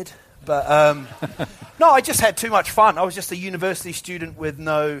told it did, but no, I just had too much fun. I was just a university student with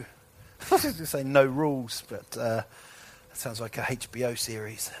no, I was going to say no rules, but that sounds like a HBO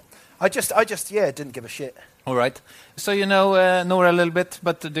series. I just, didn't give a shit. All right. So you know Nora a little bit,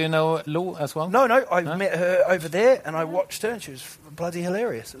 but do you know Lou as well? No, I met her over there, and I watched her, and she was bloody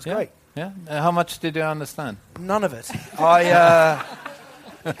hilarious. It was great. Yeah. How much did you understand? None of it.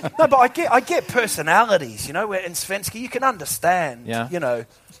 No, but I get personalities, you know. Where in Svenska you can understand. Yeah. You know,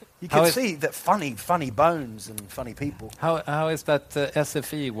 you can see that funny bones and funny people. How is that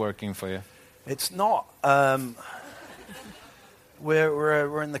SFE working for you? It's not.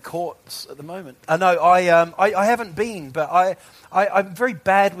 We're in the courts at the moment. No, I haven't been, but I'm very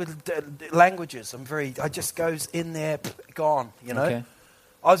bad with languages. I just goes in there, gone. You know. Okay.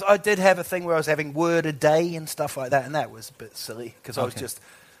 I did have a thing where I was having word a day and stuff like that, and that was a bit silly because I was just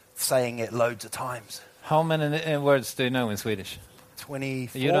saying it loads of times. How many words do you know in Swedish?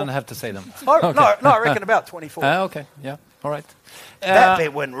 24. You don't have to say them. No, I reckon about 24. Okay, yeah, all right. That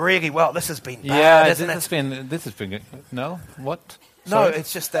bit went really well. This has been bad, hasn't it? This has been good. No? What? No, Sorry?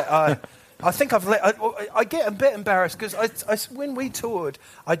 it's just that I think I get a bit embarrassed because when we toured,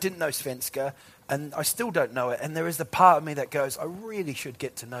 I didn't know Svenska, and I still don't know it. And there is the part of me that goes, I really should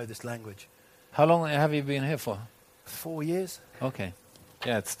get to know this language. How long have you been here for? 4 years. Okay.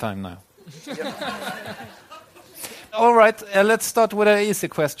 Yeah, it's time now. All right, let's start with an easy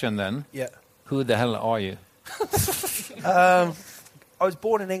question then. Yeah. Who the hell are you? I was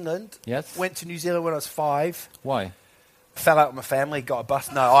born in England. Yes. Went to New Zealand when I was 5. Why? Fell out with my family, got a bus.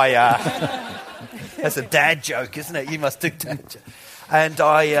 No, that's a dad joke, isn't it? You must do dad joke. And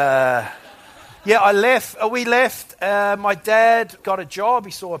I left. We left. My dad got a job.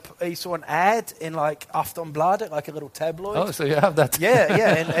 He saw an ad in like Aftonbladet, like a little tabloid. Oh, so you have that? Yeah.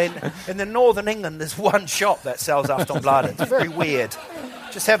 And in the northern England, there's one shop that sells Aftonbladet. It's very weird.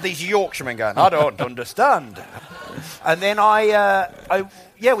 Just have these Yorkshiremen going, I don't understand. And then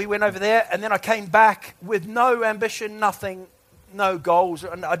we went over there, and then I came back with no ambition, nothing, no goals,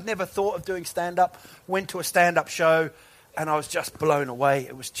 and I'd never thought of doing stand-up. Went to a stand-up show, and I was just blown away.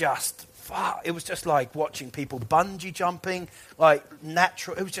 It was just like watching people bungee jumping, like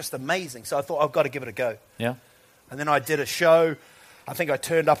natural. It was just amazing. So I thought, I've got to give it a go. Yeah. And then I did a show. I think I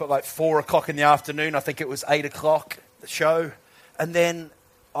turned up at like 4 o'clock in the afternoon. I think it was 8 o'clock, the show. And then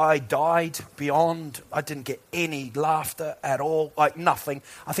I died beyond. I didn't get any laughter at all, like nothing.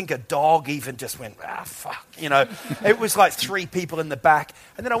 I think a dog even just went, fuck. You know, it was like 3 people in the back.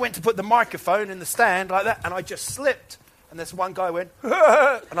 And then I went to put the microphone in the stand like that, and I just slipped. And this one guy went,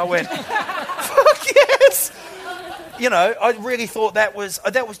 and I went, fuck yes. You know, I really thought that was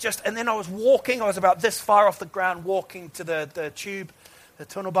just, and then I was walking. I was about this far off the ground walking to the tube, the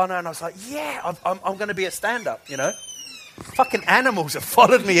tunnelbana, and I was like, yeah, I'm going to be a stand-up, you know. Fucking animals have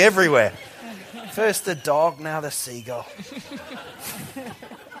followed me everywhere. First the dog, now the seagull.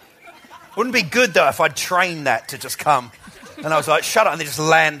 Wouldn't be good, though, if I'd trained that to just come. And I was like, shut up, and they just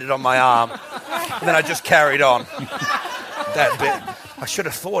landed on my arm. And then I just carried on. That bit. I should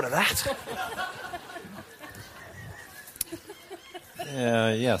have thought of that.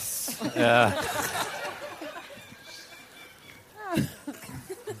 Yes.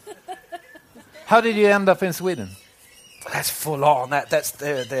 How did you end up in Sweden? That's full on. That's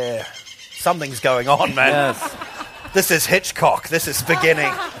there. Something's going on, man. Yes. This is Hitchcock. This is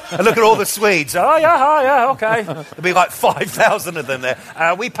beginning. And look at all the Swedes. Oh, yeah, okay. There'll be like 5,000 of them there.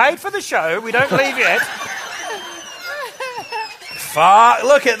 We paid for the show. We don't leave yet. Fuck,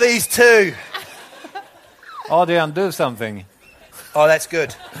 look at these 2. Adrian, do something. Oh, that's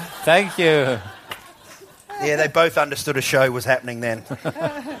good. Thank you. Yeah, they both understood a show was happening then.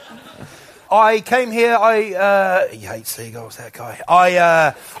 I came here. He hates seagulls, that guy.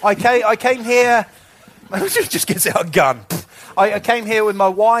 I came here. Just gets out a gun. I came here with my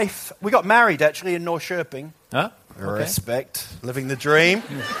wife. We got married actually in Norrköping. Huh? Okay. Respect, living the dream.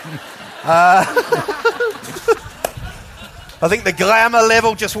 I think the glamour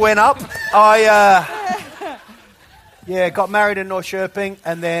level just went up. Got married in Norrköping,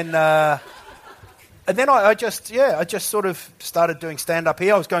 and then And then I just sort of started doing stand-up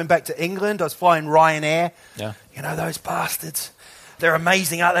here. I was going back to England. I was flying Ryanair. Yeah. You know, those bastards. They're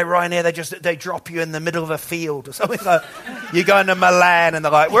amazing, aren't they, Ryanair? They drop you in the middle of a field or something. Like, you're going to Milan and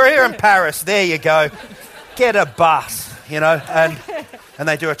they're like, we're here in Paris. There you go. Get a bus, you know. And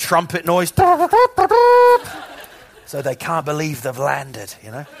they do a trumpet noise. So they can't believe they've landed,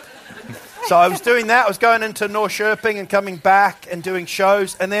 you know. So I was doing that. I was going into Norrköping and coming back and doing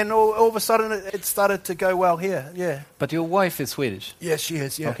shows. And then all of a sudden it started to go well here, yeah. But your wife is Swedish? Yes, she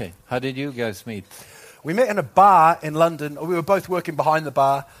is, yeah. Okay. How did you guys meet? We met in a bar in London. We were both working behind the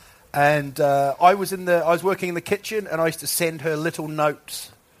bar. And I was working in the kitchen and I used to send her little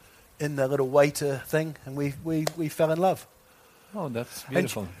notes in the little waiter thing. And we fell in love. Oh, that's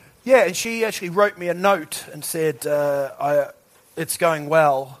beautiful. And she actually wrote me a note and said, it's going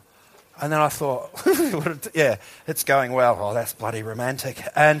well. And then I thought, yeah, it's going well. Oh, that's bloody romantic.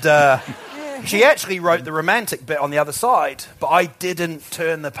 And she actually wrote the romantic bit on the other side, but I didn't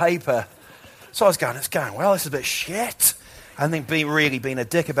turn the paper. So I was going, it's going well, this is a bit shit. And then being a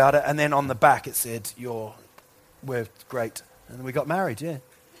dick about it. And then on the back it said, we're great. And then we got married, yeah.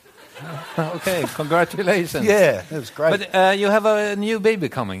 Okay, congratulations. Yeah, it was great. But you have a new baby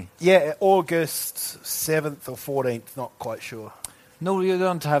coming. Yeah, August 7th or 14th, not quite sure. No, you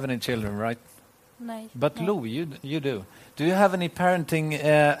don't have any children, right? No. But Lou, you do. Do you have any parenting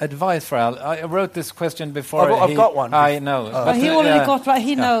advice for Al? I wrote this question before. I've got one. I know. But he already got one.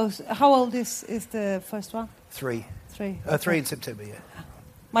 He knows. How old is the first one? 3. 3. 3 in September, yeah.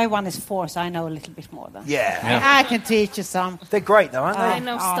 My one is 4, so I know a little bit more than. Yeah. I can teach you some. They're great, though, aren't they? I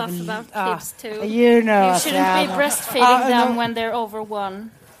know stuff about kids too. You know. You shouldn't be breastfeeding them when they're over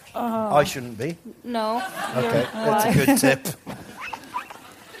 1. I shouldn't be. No. Okay, that's a good tip.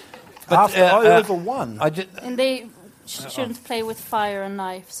 But over 1. And they shouldn't play with fire and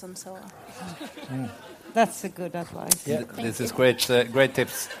knives and so on. That's a good advice. Yeah, this is great. Great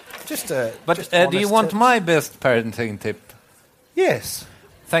tips. But do you want my best parenting tip? Yes.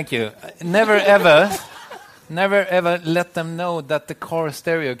 Thank you. Never ever let them know that the car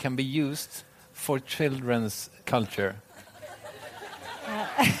stereo can be used for children's culture.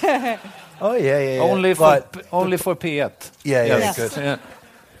 Oh yeah. Only for P1. Yeah, yes. Good. Yeah.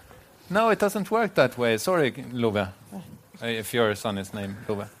 No, it doesn't work that way. Sorry, Love. If your son is named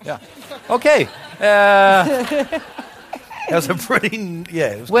Love. Yeah. Okay. That was a pretty.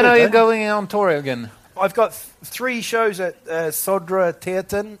 Yeah. It was when good, are you going on tour again? I've got 3 shows at Södra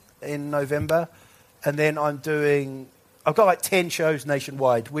Teatern in November, and then I've got like 10 shows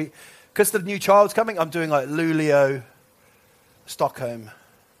nationwide. Because the new child's coming, I'm doing like Luleå, Stockholm,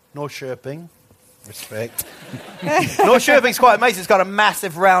 Norrköping. Respect. Norrköping's quite amazing. It's got a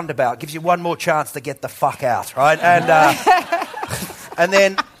massive roundabout. Gives you one more chance to get the fuck out, right? And and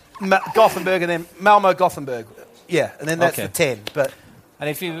then Gothenburg, and then Malmö, Gothenburg. Yeah, and then that's the 10. But. And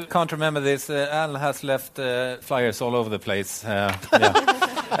if you can't remember this, Al has left flyers all over the place.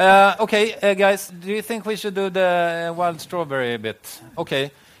 Yeah. Okay, guys, do you think we should do the wild strawberry bit? Okay,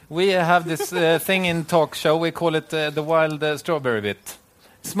 we have this thing in talk show. We call it the wild strawberry bit.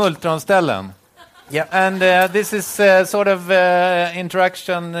 Smultronställen. Yeah. And this is sort of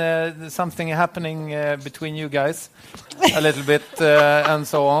interaction, something happening between you guys a little bit and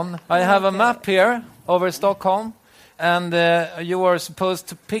so on. I have a map here over Stockholm. And you are supposed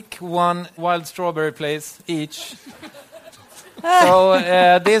to pick one wild strawberry place each. So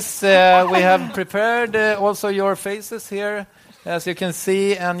this we have prepared also your faces here, as you can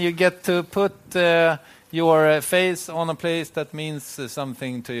see, and you get to put your face on a place that means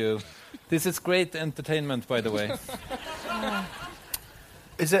something to you. This is great entertainment, by the way.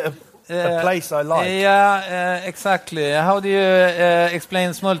 Is it a place I like? Yeah, exactly. How do you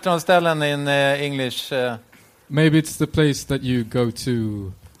explain Smultronställen in English? Maybe it's the place that you go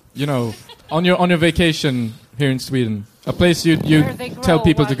to, on your vacation here in Sweden. A place you tell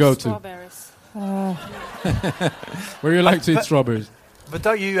people to go to. Where you like to eat strawberries. But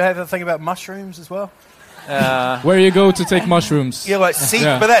don't you have a thing about mushrooms as well? Where you go to take mushrooms. Yeah, like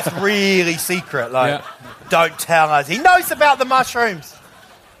but that's really secret. Like, don't tell us. He knows about the mushrooms.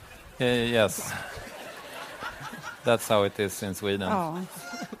 Yes. That's how it is in Sweden. Oh.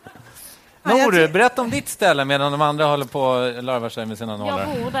 Nor, berätta om ditt ställe medan de andra håller på och larvar sig med sina nålar.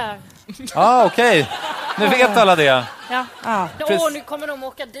 Jag bor där. Okej. Nu vet alla det. Ja. Nu kommer de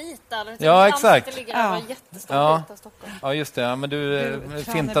åka dit där. Ja, exakt. Det ligger där jättestor bit av Stockholm. Ja, just det. Ja, men du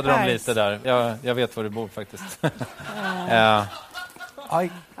fintade dem lite där. Jag vet var du bor faktiskt. Jag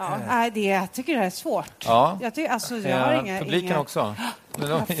tycker det är svårt. Ja. Jag har publiken också.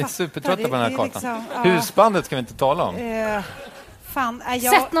 De är supertrötta på den här kartan. Liksom, Husbandet ska vi inte tala om. Fan,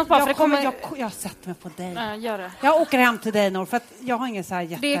 Sätt något bara, för det kommer... jag sätter mig på dig. Gör det. Jag åker hem till dig, Nor, för att jag har ingen så här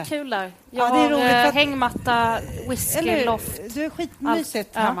jätte... Det är kul där. Det är roligt för att... hängmatta, whisky, loft. Du är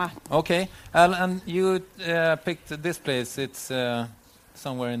skitmysigt hemma. Okay, and you picked this place. It's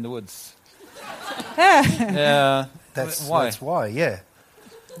somewhere in the woods. That's why, yeah.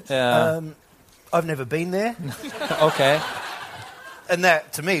 I've never been there. Okay. And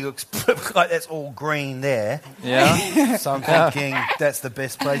that, to me, looks like that's all green there. Yeah. So I'm thinking that's the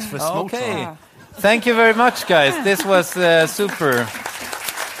best place for small talk. Okay. Thank you very much, guys. This was super.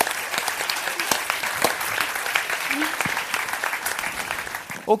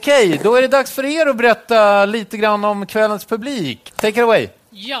 Okej, då är det dags för er att berätta lite grann om kvällens publik. Take it away.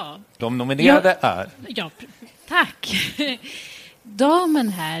 Ja. De nominerade är... Ja, tack. Damen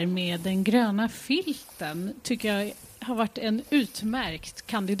här med den gröna filten tycker jag har varit en utmärkt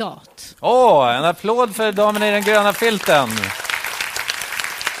kandidat. En applåd för damen i den gröna filten.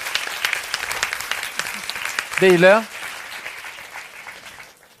 Dile.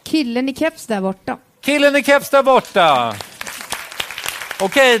 Killen i keps där borta. Killen i keps där borta.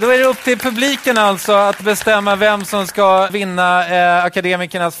 Okej, då är det upp till publiken alltså att bestämma vem som ska vinna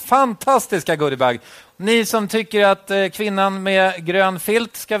akademikernas fantastiska goodiebag. Ni som tycker att kvinnan med grön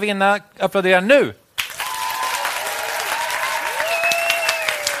filt ska vinna, applådera nu.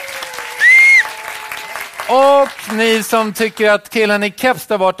 Och ni som tycker att killen i keps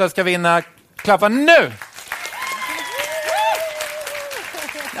där borta ska vinna, klappa nu.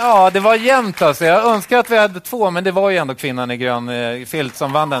 Ja, det var jämnt alltså. Jag önskar att vi hade 2, men det var ju ändå kvinnan i grön filt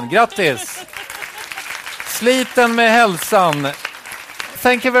som vann den. Grattis! Sliten med hälsan.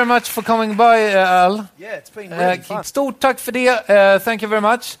 Thank you very much for coming by, Al. Yeah, it's been really fun. Stort tack för det. Thank you very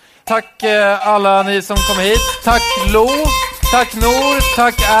much. Tack alla ni som kom hit. Tack Lo. Tack Nor.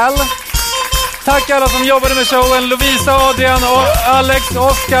 Tack Al. Tack alla som jobbade med showen. Lovisa, Adrian, Alex,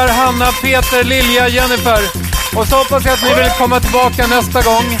 Oskar, Hanna, Peter, Lilja, Jennifer. Och så hoppas jag att ni vill komma tillbaka nästa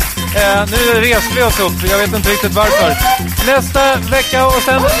gång. Nu reser vi oss upp, jag vet inte riktigt varför. Nästa vecka och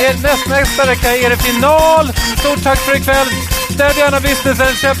sen nästa vecka är det final. Stort tack för ikväll. Stöd gärna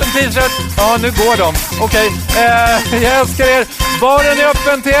businessen, köp en t-shirt. Ja, nu går de. Okej, jag älskar er. Baren är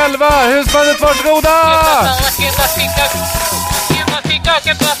öppen till 11. Husbandet, varsågoda!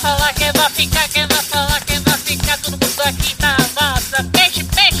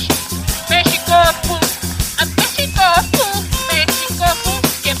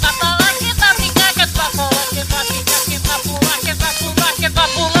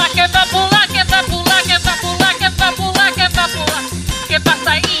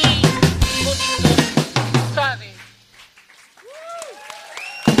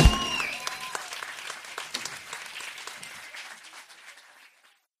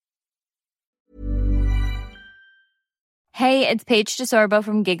 Hey, it's Paige DeSorbo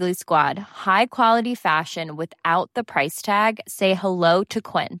from Giggly Squad. High quality fashion without the price tag. Say hello to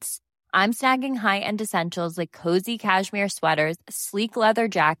Quince. I'm snagging high-end essentials like cozy cashmere sweaters, sleek leather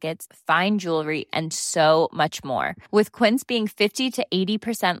jackets, fine jewelry, and so much more. With Quince being 50 to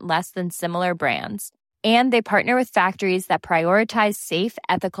 80% less than similar brands. And they partner with factories that prioritize safe,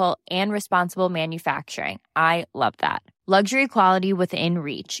 ethical, and responsible manufacturing. I love that. Luxury quality within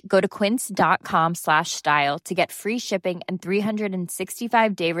reach. Go to quince.com/style to get free shipping and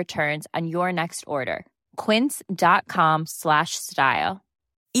 365-day returns on your next order. Quince.com/style.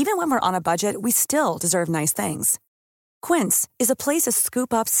 Even when we're on a budget, we still deserve nice things. Quince is a place to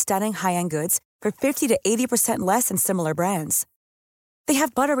scoop up stunning high-end goods for 50 to 80% less than similar brands. They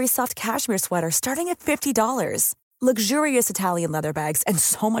have buttery soft cashmere sweaters starting at $50, luxurious Italian leather bags, and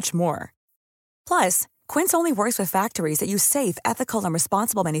so much more. Plus, Quince only works with factories that use safe, ethical, and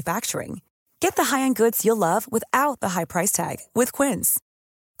responsible manufacturing. Get the high-end goods you'll love without the high price tag with Quince.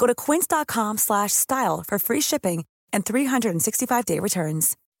 Go to quince.com/style for free shipping and 365-day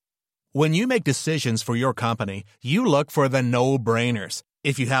returns. When you make decisions for your company, you look for the no-brainers.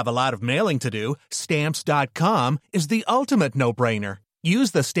 If you have a lot of mailing to do, Stamps.com is the ultimate no-brainer.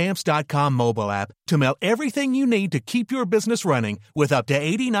 Use the Stamps.com mobile app to mail everything you need to keep your business running with up to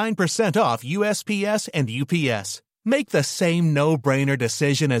 89% off USPS and UPS. Make the same no-brainer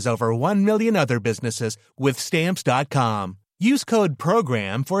decision as over 1 million other businesses with Stamps.com. Use code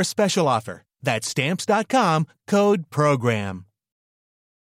PROGRAM for a special offer. That's Stamps.com, code PROGRAM.